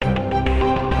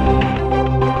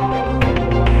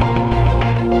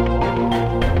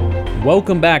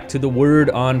Welcome back to the Word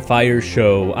on Fire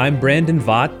show. I'm Brandon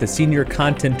Vaught, the Senior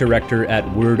Content Director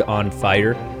at Word on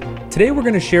Fire. Today we're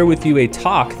going to share with you a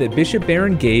talk that Bishop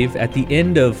Barron gave at the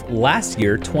end of last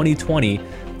year, 2020,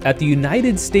 at the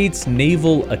United States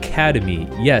Naval Academy.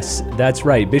 Yes, that's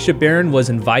right. Bishop Barron was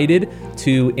invited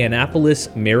to Annapolis,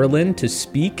 Maryland to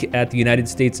speak at the United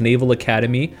States Naval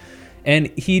Academy, and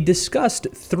he discussed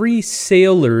three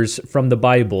sailors from the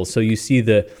Bible. So you see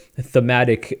the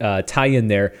thematic tie-in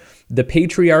there. The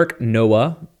patriarch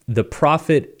Noah, the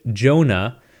prophet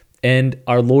Jonah, and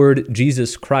our Lord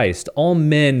Jesus Christ, all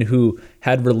men who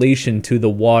had relation to the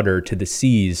water, to the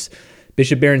seas.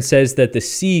 Bishop Barron says that the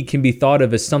sea can be thought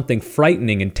of as something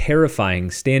frightening and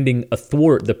terrifying, standing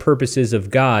athwart the purposes of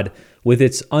God with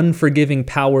its unforgiving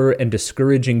power and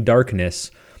discouraging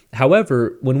darkness.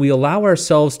 However, when we allow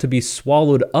ourselves to be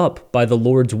swallowed up by the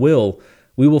Lord's will,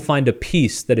 we will find a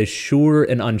peace that is sure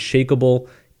and unshakable,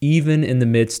 even in the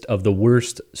midst of the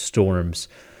worst storms.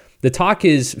 The talk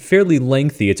is fairly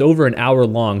lengthy. It's over an hour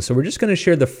long, so we're just going to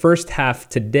share the first half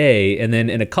today, and then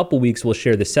in a couple weeks we'll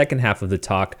share the second half of the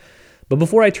talk. But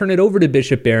before I turn it over to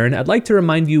Bishop Barron, I'd like to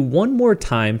remind you one more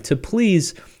time to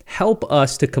please help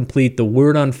us to complete the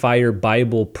Word on Fire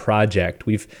Bible Project.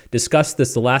 We've discussed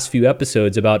this the last few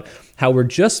episodes about how we're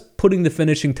just putting the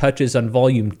finishing touches on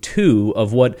Volume 2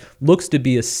 of what looks to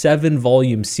be a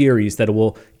 7-volume series that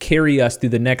will carry us through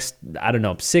the next,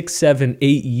 6, 7,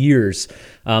 8 years.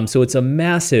 So it's a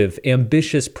massive,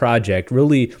 ambitious project,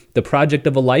 really the project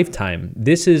of a lifetime.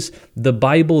 This is the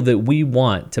Bible that we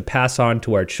want to pass on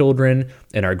to our children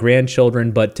and our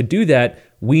grandchildren, but to do that,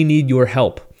 we need your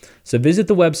help. So visit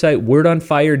the website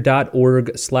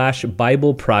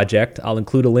wordonfire.org/Bible project. I'll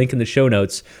include a link in the show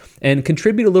notes, and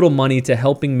contribute a little money to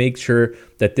helping make sure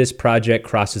that this project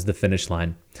crosses the finish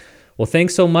line. Well,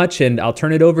 thanks so much, and I'll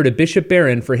turn it over to Bishop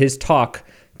Barron for his talk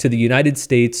to the United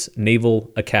States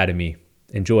Naval Academy.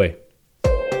 Enjoy.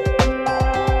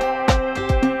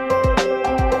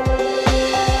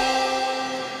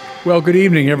 Well, good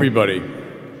evening, everybody.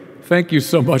 Thank you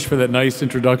so much for that nice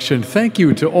introduction. Thank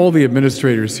you to all the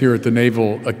administrators here at the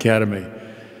Naval Academy.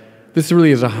 This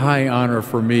really is a high honor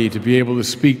for me to be able to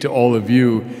speak to all of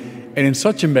you, and in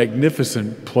such a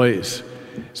magnificent place.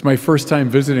 It's my first time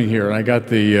visiting here, and I got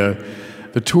the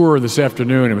tour this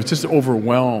afternoon, and was just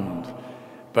overwhelmed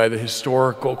by the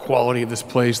historical quality of this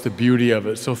place, the beauty of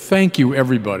it. So thank you,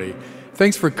 everybody.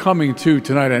 Thanks for coming, too,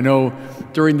 tonight. I know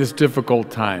during this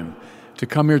difficult time, to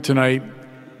come here tonight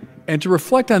and to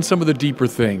reflect on some of the deeper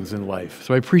things in life.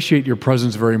 So I appreciate your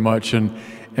presence very much, and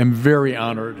am very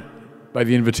honored by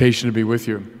the invitation to be with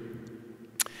you.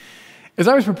 As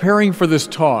I was preparing for this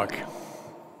talk,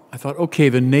 I thought, okay,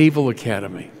 the Naval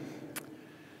Academy.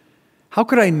 How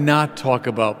could I not talk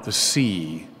about the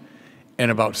sea and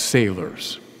about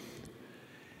sailors?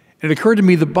 And it occurred to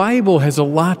me the Bible has a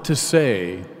lot to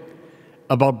say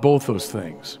about both those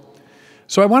things.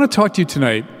 So I want to talk to you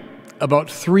tonight about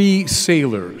three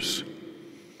sailors,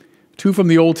 two from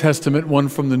the Old Testament, one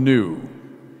from the New,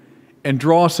 and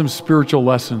draw some spiritual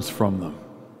lessons from them.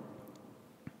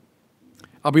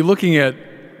 I'll be looking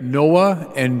at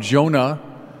Noah and Jonah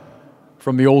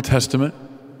from the Old Testament,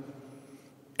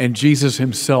 and Jesus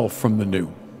himself from the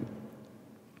New.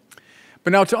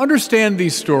 But now, to understand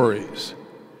these stories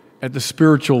at the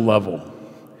spiritual level,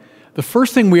 the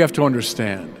first thing we have to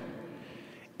understand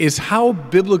is how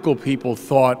biblical people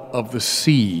thought of the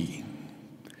sea.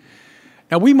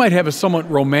 Now, we might have a somewhat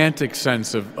romantic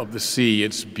sense of the sea,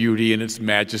 its beauty and its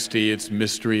majesty, its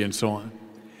mystery, and so on.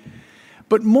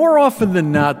 But more often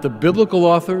than not, the biblical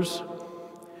authors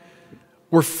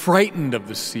were frightened of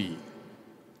the sea.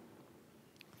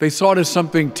 They saw it as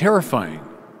something terrifying.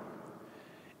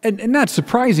 And not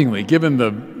surprisingly, given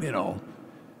the,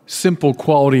 simple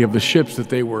quality of the ships that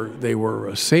they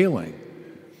were sailing.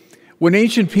 When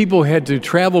ancient people had to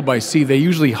travel by sea, they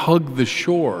usually hugged the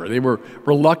shore. They were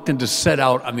reluctant to set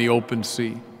out on the open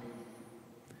sea.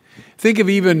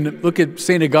 Look at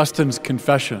St. Augustine's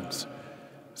Confessions.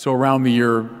 So around the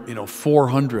year,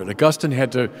 400, Augustine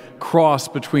had to cross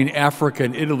between Africa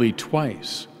and Italy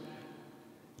twice.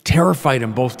 Terrified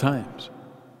him both times.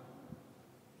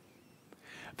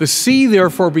 The sea,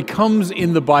 therefore, becomes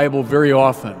in the Bible very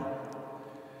often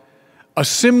a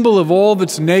symbol of all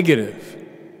that's negative,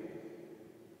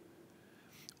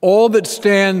 all that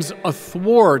stands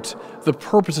athwart the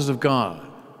purposes of God.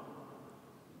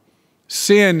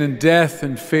 Sin and death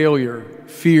and failure,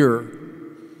 fear,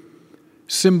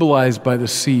 symbolized by the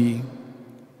sea.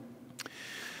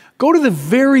 Go to the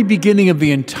very beginning of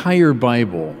the entire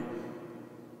Bible.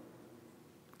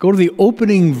 Go to the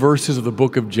opening verses of the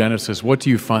book of Genesis. What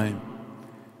do you find?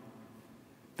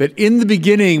 that in the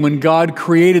beginning, when God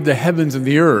created the heavens and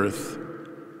the earth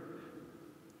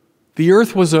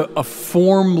was a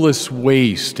formless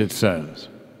waste, it says.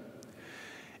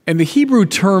 And the Hebrew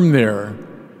term there,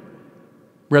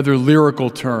 rather lyrical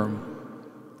term,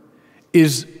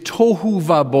 is tohu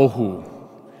vabohu.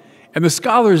 And the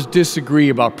scholars disagree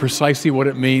about precisely what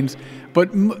it means, but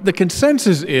the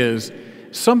consensus is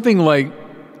something like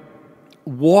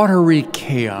watery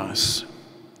chaos,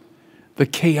 the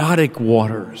chaotic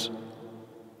waters.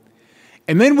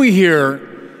 And then we hear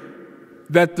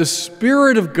that the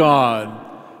Spirit of God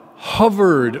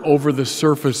hovered over the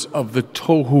surface of the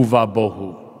tohu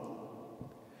vabohu.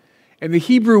 And the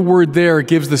Hebrew word there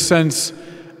gives the sense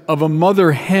of a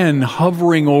mother hen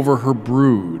hovering over her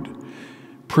brood,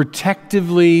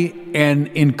 protectively and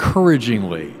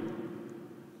encouragingly.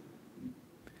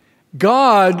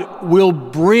 God will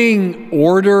bring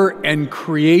order and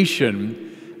creation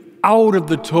out of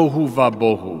the tohu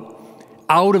vabohu,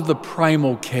 out of the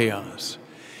primal chaos.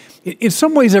 In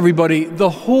some ways, everybody, the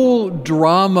whole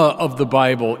drama of the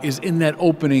Bible is in that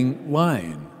opening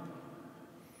line.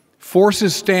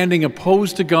 Forces standing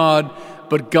opposed to God,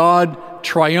 but God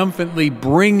triumphantly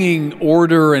bringing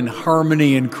order and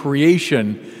harmony and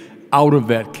creation out of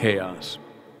that chaos.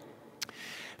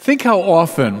 Think how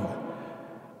often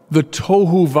the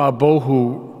tohu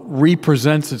vabohu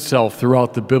represents itself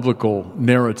throughout the biblical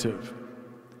narrative.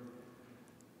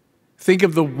 Think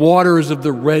of the waters of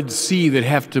the Red Sea that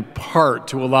have to part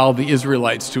to allow the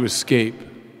Israelites to escape.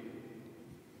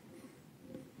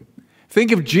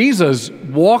 Think of Jesus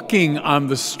walking on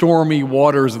the stormy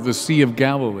waters of the Sea of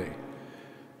Galilee.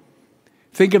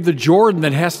 Think of the Jordan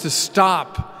that has to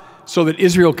stop so that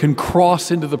Israel can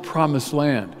cross into the Promised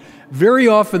Land. Very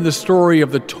often the story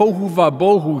of the tohu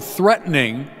vabohu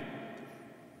threatening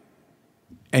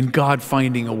and God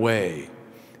finding a way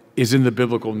is in the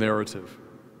biblical narrative.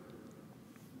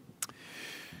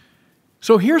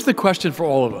 So here's the question for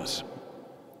all of us.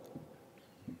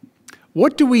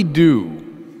 What do we do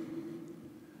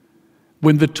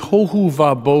when the tohu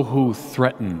vabohu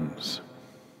threatens?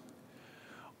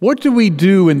 What do we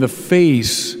do in the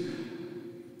face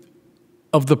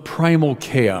of the primal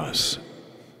chaos?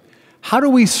 How do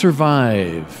we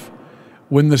survive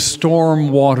when the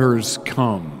storm waters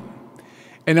come?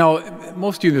 And now,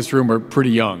 most of you in this room are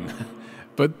pretty young,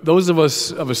 but those of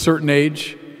us of a certain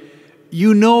age,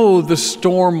 you know the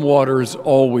storm waters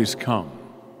always come.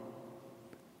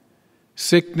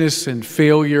 Sickness and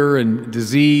failure and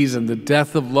disease and the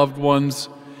death of loved ones,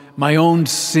 my own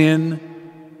sin.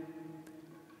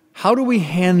 How do we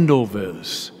handle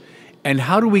this? And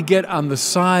how do we get on the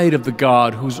side of the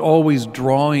God who's always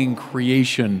drawing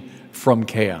creation from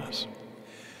chaos?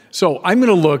 So I'm going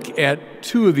to look at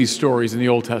two of these stories in the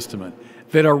Old Testament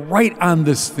that are right on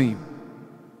this theme.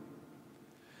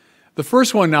 The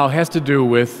first one now has to do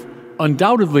with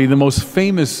undoubtedly the most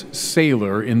famous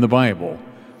sailor in the Bible,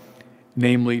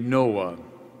 namely Noah.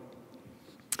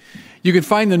 You can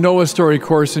find the Noah story, of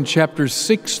course, in chapters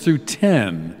 6 through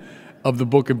 10 of the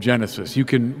book of Genesis. You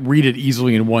can read it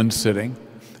easily in one sitting.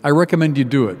 I recommend you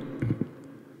do it.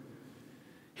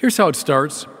 Here's how it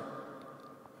starts.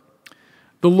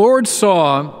 The Lord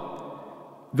saw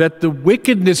that the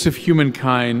wickedness of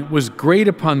humankind was great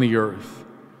upon the earth,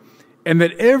 and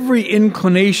that every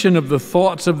inclination of the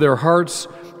thoughts of their hearts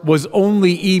was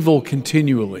only evil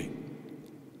continually.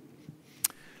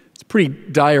 It's a pretty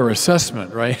dire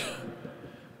assessment, right?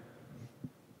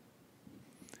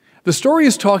 The story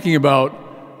is talking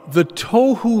about the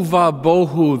tohu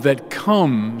vabohu that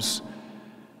comes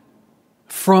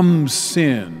from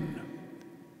sin.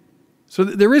 So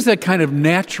there is that kind of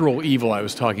natural evil I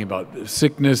was talking about,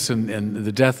 sickness and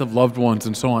the death of loved ones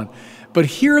and so on. But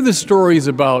here the story is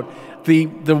about the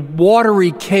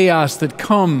watery chaos that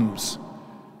comes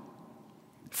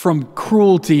from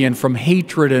cruelty and from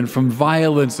hatred and from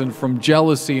violence and from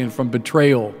jealousy and from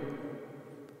betrayal.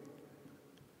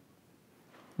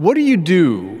 What do you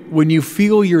do when you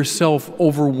feel yourself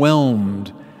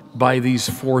overwhelmed by these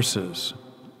forces?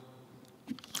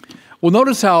 Well,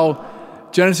 notice how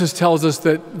Genesis tells us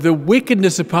that the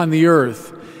wickedness upon the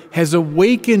earth has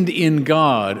awakened in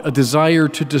God a desire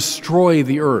to destroy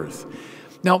the earth.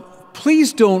 Now,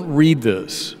 please don't read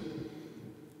this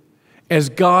as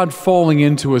God falling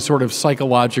into a sort of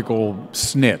psychological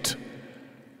snit.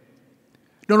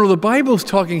 No, the Bible's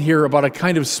talking here about a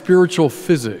kind of spiritual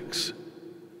physics.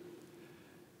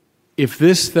 If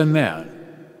this, then that.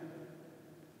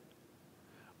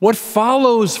 What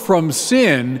follows from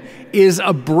sin is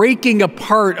a breaking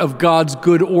apart of God's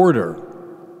good order.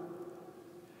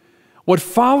 What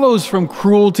follows from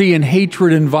cruelty and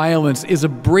hatred and violence is a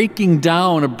breaking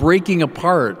down, a breaking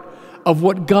apart of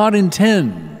what God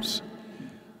intends.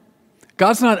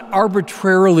 God's not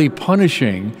arbitrarily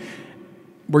punishing.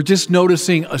 We're just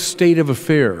noticing a state of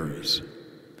affairs.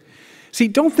 See,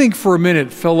 don't think for a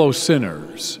minute, fellow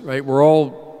sinners, right? We're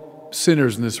all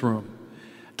sinners in this room.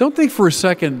 Don't think for a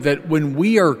second that when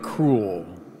we are cruel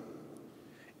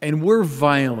and we're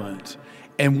violent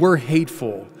and we're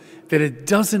hateful, that it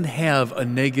doesn't have a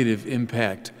negative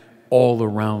impact all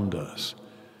around us.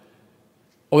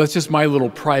 Oh, that's just my little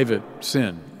private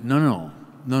sin. No.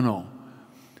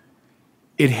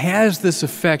 It has this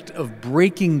effect of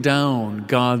breaking down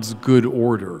God's good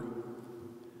order.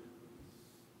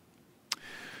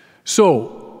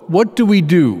 So, what do we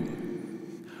do?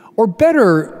 Or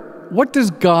better, what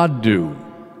does God do?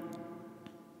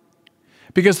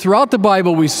 Because throughout the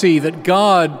Bible we see that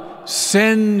God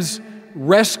sends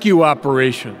rescue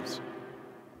operations.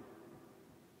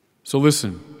 So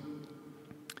listen.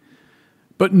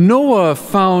 But Noah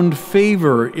found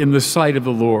favor in the sight of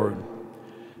the Lord.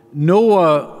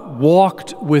 Noah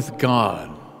walked with God.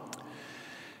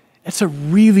 That's a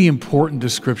really important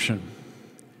description.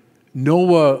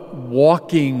 Noah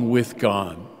walking with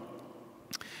God.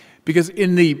 Because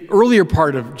in the earlier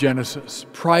part of Genesis,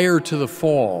 prior to the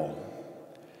fall,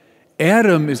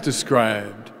 Adam is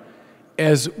described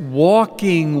as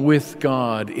walking with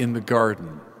God in the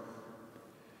garden.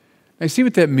 Now, see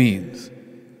what that means.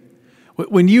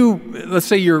 When let's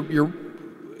say you're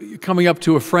coming up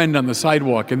to a friend on the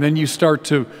sidewalk and then you start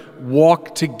to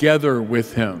walk together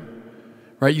with him,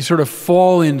 right? You sort of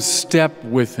fall in step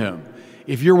with him.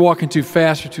 If you're walking too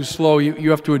fast or too slow, you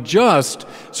have to adjust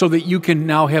so that you can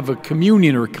now have a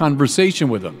communion or a conversation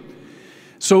with him.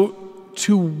 So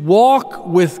to walk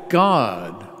with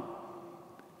God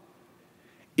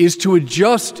is to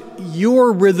adjust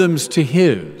your rhythms to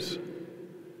His.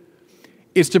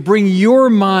 It's to bring your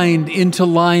mind into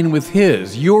line with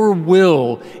His, your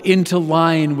will into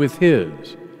line with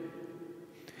His.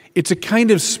 It's a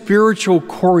kind of spiritual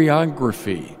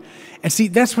choreography. And see,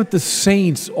 that's what the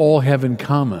saints all have in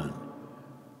common.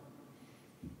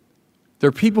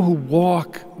 They're people who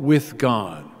walk with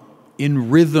God, in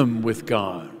rhythm with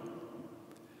God.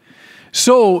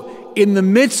 So, in the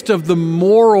midst of the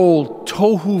moral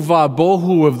tohu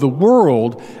vabohu of the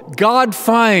world, God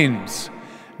finds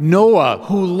Noah,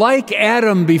 who, like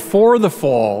Adam before the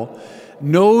fall,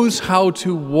 knows how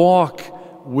to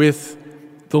walk with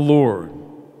the Lord.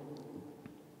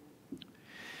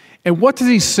 And what does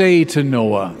he say to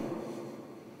Noah?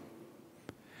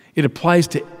 It applies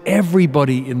to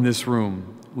everybody in this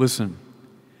room. Listen.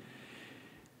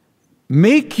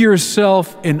 Make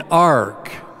yourself an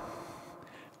ark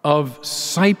of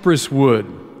cypress wood.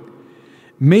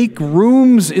 Make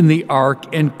rooms in the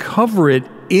ark and cover it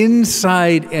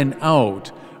inside and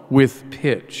out with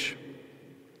pitch.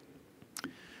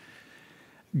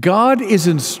 God is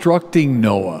instructing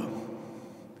Noah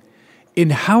in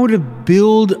how to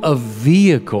build a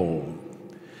vehicle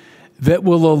that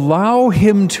will allow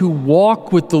him to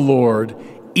walk with the Lord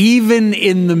even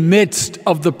in the midst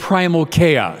of the primal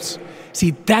chaos.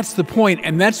 See, that's the point,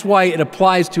 and that's why it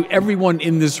applies to everyone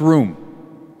in this room.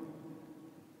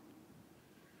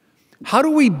 How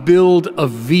do we build a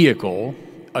vehicle,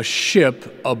 a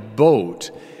ship, a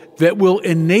boat, that will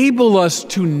enable us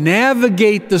to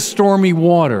navigate the stormy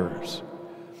waters?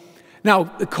 Now,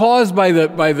 caused by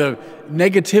the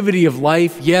negativity of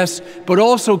life, yes, but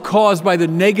also caused by the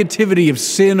negativity of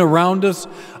sin around us,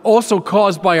 also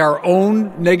caused by our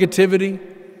own negativity.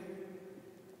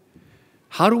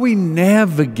 How do we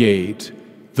navigate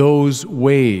those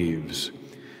waves?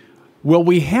 Well,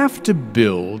 we have to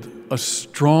build a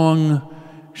strong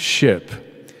ship.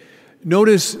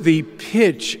 Notice the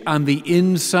pitch on the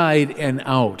inside and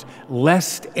out,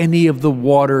 lest any of the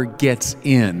water gets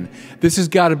in. This has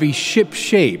got to be ship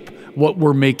shape, what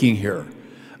we're making here.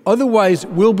 Otherwise,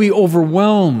 we'll be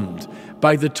overwhelmed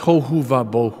by the tohu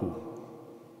vabohu.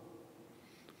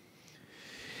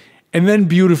 And then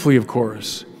beautifully, of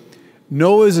course,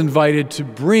 Noah is invited to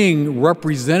bring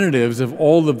representatives of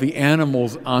all of the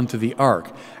animals onto the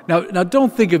ark. Now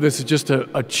don't think of this as just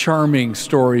a charming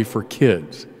story for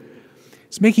kids.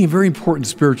 It's making a very important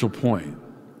spiritual point.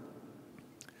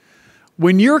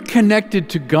 When you're connected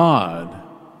to God,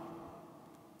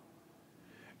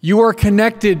 you are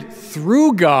connected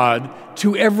through God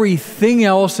to everything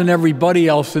else and everybody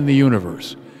else in the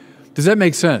universe. Does that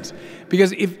make sense?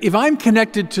 Because if I'm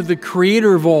connected to the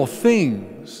creator of all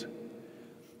things,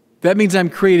 that means I'm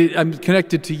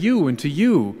connected to you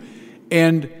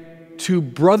and to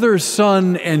brother,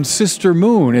 sun, and sister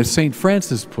moon, as St.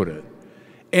 Francis put it.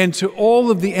 and to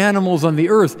all of the animals on the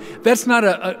earth. That's not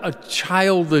a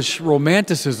childish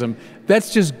romanticism.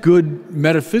 That's just good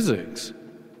metaphysics.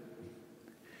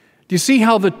 Do you see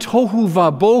how the tohu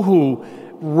vabohu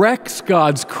wrecks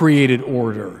God's created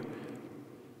order,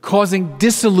 causing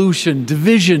dissolution,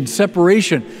 division,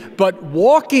 separation? But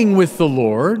walking with the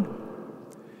Lord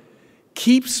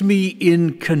keeps me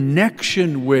in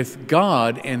connection with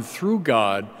God and through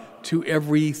God to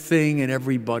everything and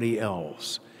everybody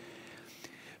else.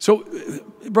 So,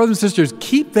 brothers and sisters,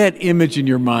 keep that image in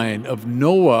your mind of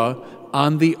Noah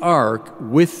on the ark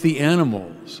with the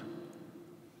animals.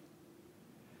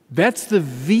 That's the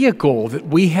vehicle that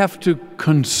we have to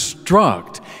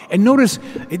construct. And notice,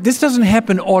 this doesn't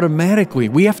happen automatically.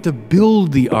 We have to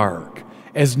build the ark,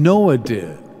 as Noah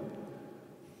did.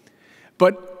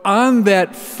 But on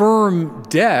that firm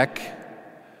deck,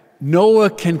 Noah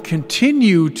can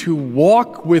continue to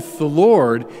walk with the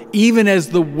Lord even as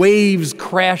the waves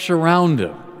crash around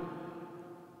him.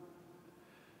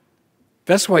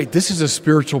 That's why this is a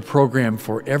spiritual program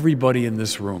for everybody in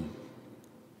this room.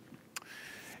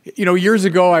 You know, years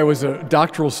ago I was a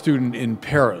doctoral student in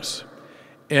Paris,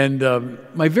 and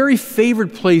my very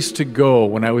favorite place to go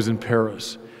when I was in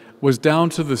Paris was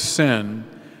down to the Seine,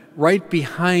 right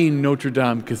behind Notre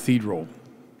Dame Cathedral.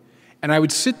 And I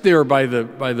would sit there by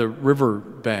the river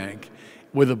bank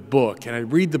with a book, and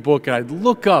I'd read the book, and I'd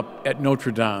look up at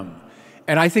Notre Dame.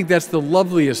 And I think that's the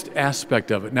loveliest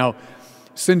aspect of it. Now,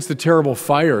 since the terrible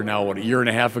fire now, a year and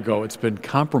a half ago, it's been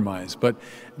compromised. But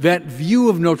that view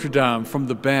of Notre Dame from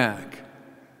the back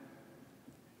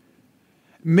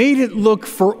made it look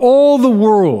for all the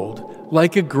world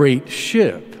like a great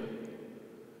ship.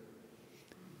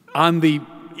 On the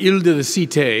Ile de la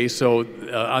Cité, so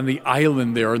on the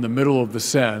island there in the middle of the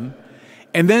Seine,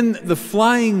 and then the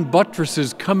flying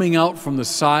buttresses coming out from the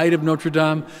side of Notre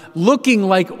Dame, looking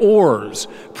like oars,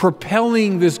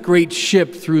 propelling this great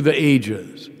ship through the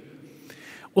ages.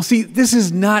 Well, see, this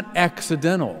is not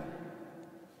accidental.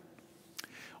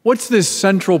 What's this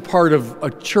central part of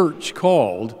a church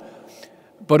called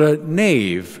but a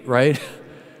nave, right?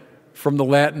 From the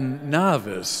Latin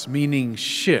navis, meaning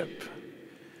ship.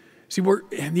 See,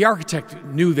 and the architect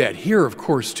knew that here, of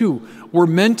course, too. We're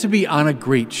meant to be on a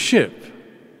great ship.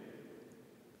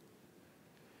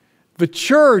 The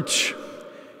church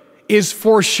is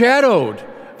foreshadowed,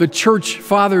 the church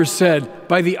fathers said,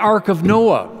 by the Ark of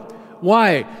Noah.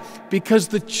 Why? Because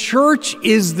the church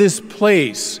is this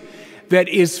place that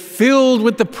is filled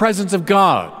with the presence of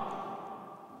God.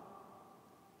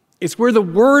 It's where the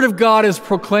Word of God is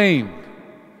proclaimed.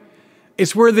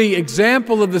 It's where the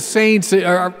example of the saints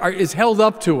is held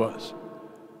up to us.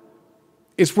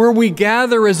 It's where we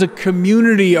gather as a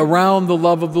community around the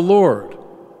love of the Lord.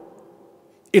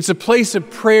 It's a place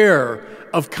of prayer,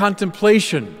 of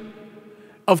contemplation,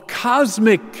 of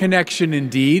cosmic connection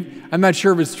indeed. I'm not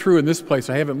sure if it's true in this place.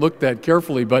 I haven't looked that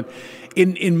carefully, but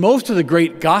in most of the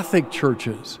great Gothic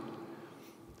churches,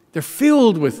 they're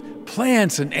filled with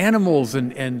plants and animals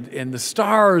and the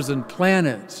stars and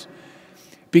planets.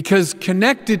 Because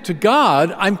connected to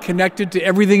God, I'm connected to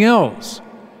everything else.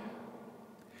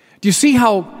 Do you see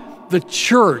how the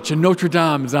church, and Notre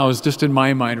Dame now is just in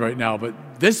my mind right now, but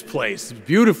this place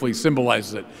beautifully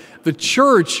symbolizes it. The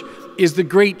church is the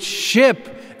great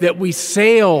ship that we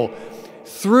sail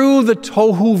through the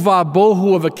tohu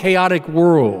vabohu of a chaotic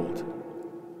world.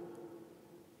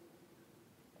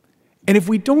 And if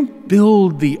we don't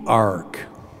build the ark,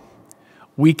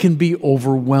 we can be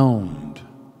overwhelmed.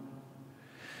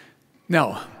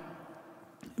 Now,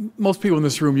 most people in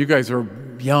this room, you guys are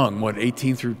young,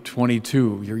 18 through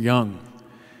 22, you're young.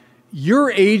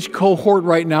 Your age cohort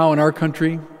right now in our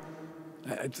country,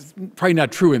 it's probably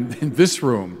not true in this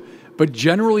room, but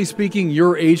generally speaking,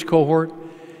 your age cohort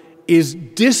is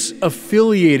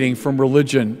disaffiliating from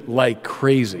religion like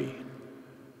crazy.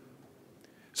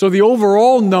 So the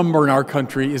overall number in our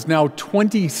country is now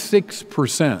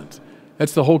 26%.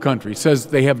 That's the whole country, says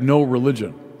they have no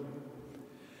religion.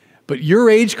 But your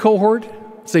age cohort,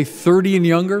 say 30 and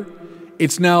younger,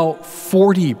 it's now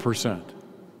 40%.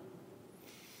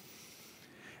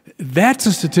 That's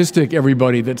a statistic,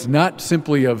 everybody, that's not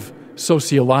simply of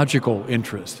sociological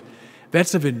interest.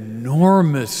 That's of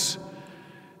enormous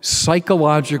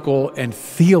psychological and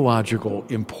theological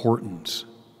importance.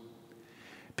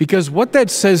 Because what that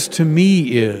says to me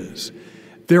is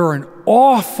there are an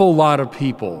awful lot of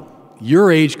people,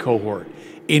 your age cohort,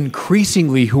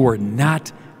 increasingly who are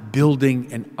not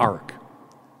building an ark.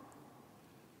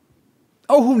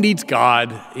 oh, who needs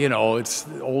God? It's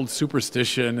old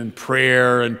superstition and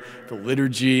prayer and the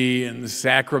liturgy and the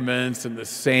sacraments and the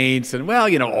saints and,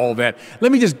 all that.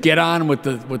 Let me just get on with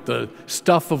the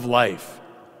stuff of life.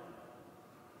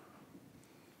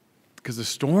 Because the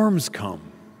storms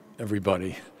come,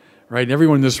 everybody, right? And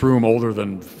everyone in this room older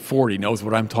than 40 knows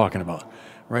what I'm talking about,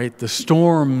 right? The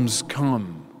storms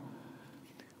come.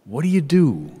 What do you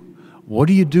do? What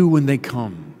do you do when they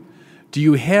come? Do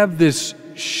you have this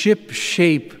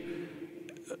ship-shape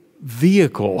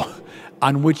vehicle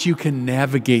on which you can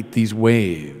navigate these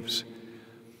waves?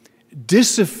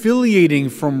 Disaffiliating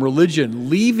from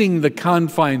religion, leaving the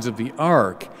confines of the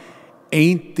ark,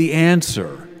 ain't the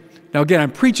answer. Now, again,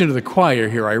 I'm preaching to the choir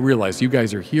here. I realize you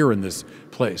guys are here in this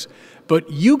place. But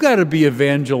you got to be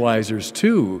evangelizers,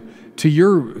 too, to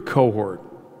your cohort.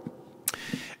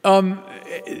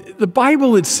 The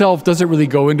Bible itself doesn't really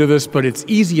go into this, but it's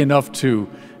easy enough to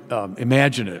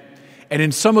imagine it. And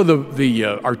in some of the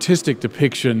artistic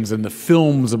depictions and the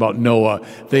films about Noah,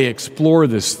 they explore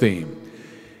this theme.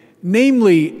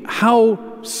 Namely,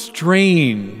 how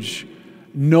strange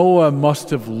Noah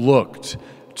must have looked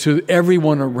to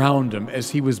everyone around him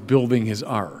as he was building his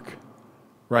ark,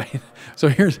 right? So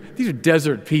these are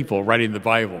desert people writing the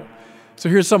Bible. So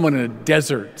here's someone in a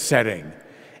desert setting,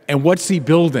 and what's he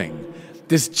building?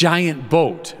 This giant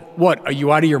boat. What, are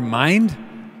you out of your mind?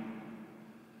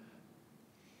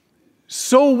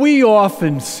 So we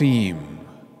often seem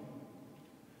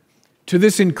to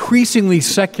this increasingly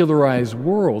secularized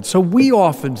world. So we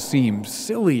often seem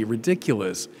silly,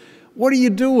 ridiculous. What are you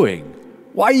doing?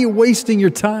 Why are you wasting your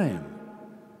time?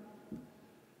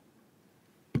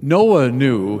 Noah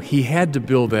knew he had to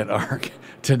build that ark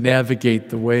to navigate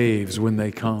the waves when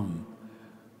they come.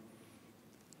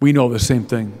 We know the same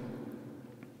thing.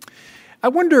 I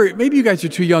wonder, maybe you guys are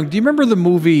too young. Do you remember the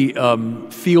movie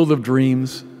Field of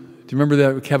Dreams? Do you remember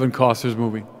that, Kevin Costner's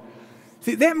movie?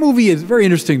 See, that movie is very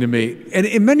interesting to me, and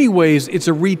in many ways, it's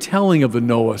a retelling of the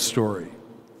Noah story.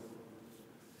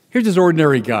 Here's this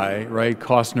ordinary guy, right?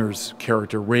 Costner's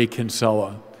character, Ray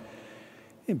Kinsella,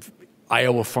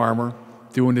 Iowa farmer,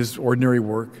 doing his ordinary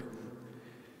work,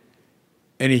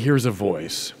 and he hears a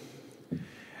voice.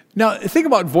 Now, think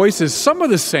about voices. Some of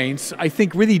the saints, I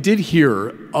think, really did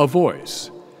hear a voice,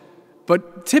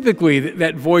 but typically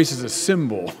that voice is a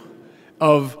symbol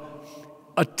of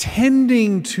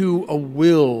attending to a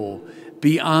will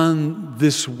beyond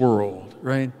this world,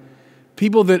 right?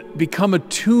 People that become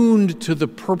attuned to the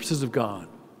purposes of God.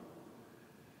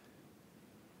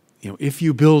 If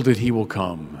you build it, he will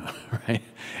come, right?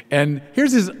 And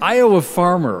here's this Iowa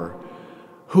farmer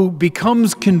who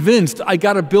becomes convinced, I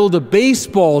got to build a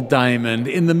baseball diamond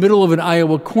in the middle of an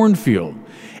Iowa cornfield.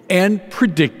 And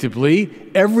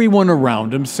predictably, everyone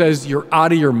around him says, you're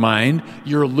out of your mind,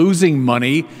 you're losing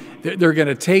money, they're going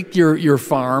to take your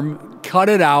farm, cut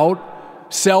it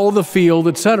out, sell the field,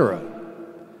 etc.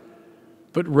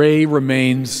 But Ray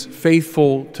remains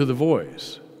faithful to the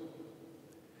voice.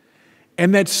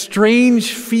 And that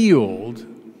strange field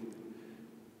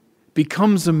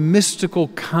becomes a mystical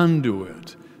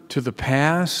conduit to the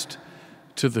past,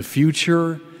 to the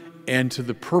future, and to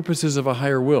the purposes of a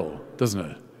higher will, doesn't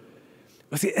it?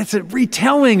 It's a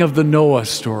retelling of the Noah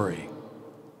story.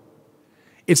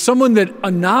 It's someone that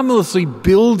anomalously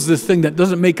builds this thing that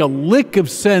doesn't make a lick of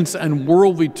sense on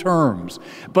worldly terms,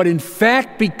 but in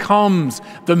fact becomes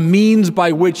the means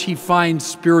by which he finds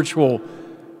spiritual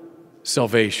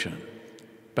salvation,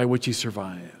 by which he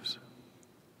survives.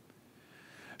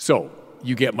 So,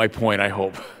 you get my point, I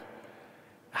hope.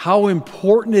 How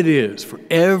important it is for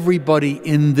everybody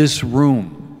in this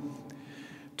room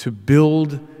to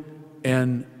build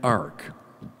an ark.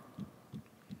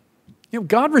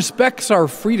 God respects our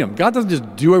freedom. God doesn't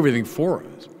just do everything for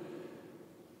us.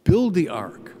 Build the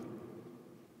ark.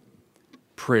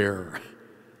 Prayer,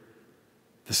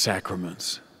 the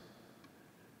sacraments,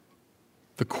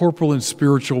 the corporal and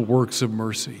spiritual works of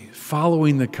mercy,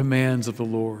 following the commands of the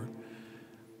Lord,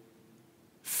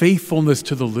 faithfulness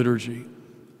to the liturgy,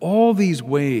 all these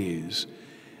ways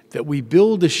that we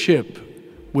build a ship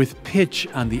with pitch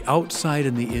on the outside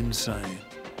and the inside,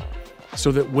 so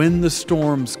that when the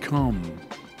storms come,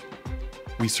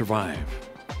 we survive.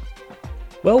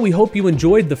 Well, we hope you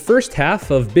enjoyed the first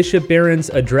half of Bishop Barron's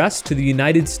address to the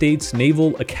United States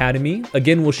Naval Academy.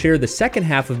 Again, we'll share the second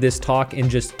half of this talk in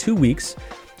just 2 weeks.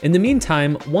 In the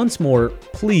meantime, once more,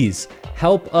 please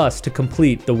help us to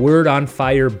complete the Word on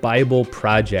Fire Bible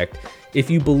Project. If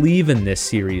you believe in this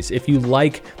series, if you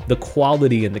like the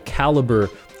quality and the caliber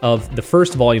of the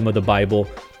first volume of the Bible,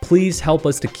 please help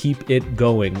us to keep it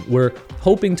going. We're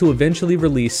hoping to eventually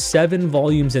release 7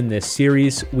 volumes in this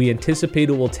series. We anticipate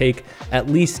it will take at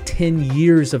least 10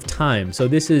 years of time. So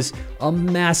this is a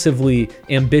massively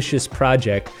ambitious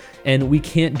project, and we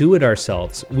can't do it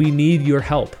ourselves. We need your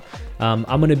help. I'm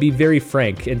going to be very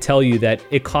frank and tell you that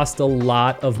it costs a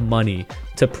lot of money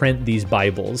to print these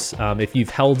Bibles. If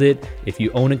you've held it, if you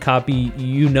own a copy,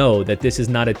 you know that this is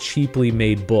not a cheaply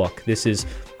made book. This is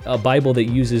a Bible that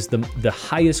uses the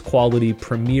highest quality,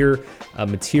 premier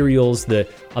materials. The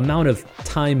amount of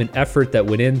time and effort that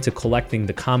went into collecting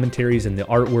the commentaries and the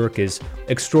artwork is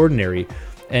extraordinary.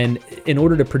 And in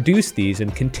order to produce these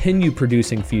and continue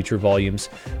producing future volumes,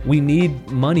 we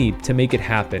need money to make it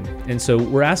happen. And so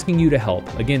we're asking you to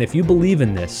help. Again, if you believe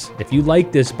in this, if you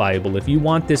like this Bible, if you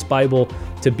want this Bible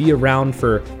to be around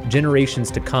for generations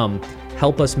to come,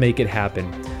 help us make it happen.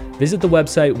 Visit the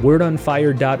website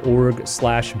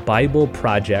wordonfire.org/Bible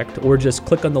project, or just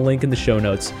click on the link in the show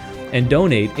notes and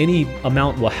donate. Any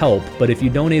amount will help, but if you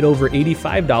donate over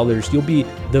 $85, you'll be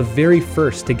the very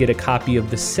first to get a copy of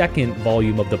the second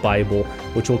volume of the Bible,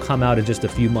 which will come out in just a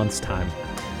few months' time.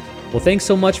 Well, thanks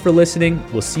so much for listening.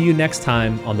 We'll see you next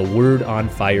time on the Word on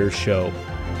Fire show.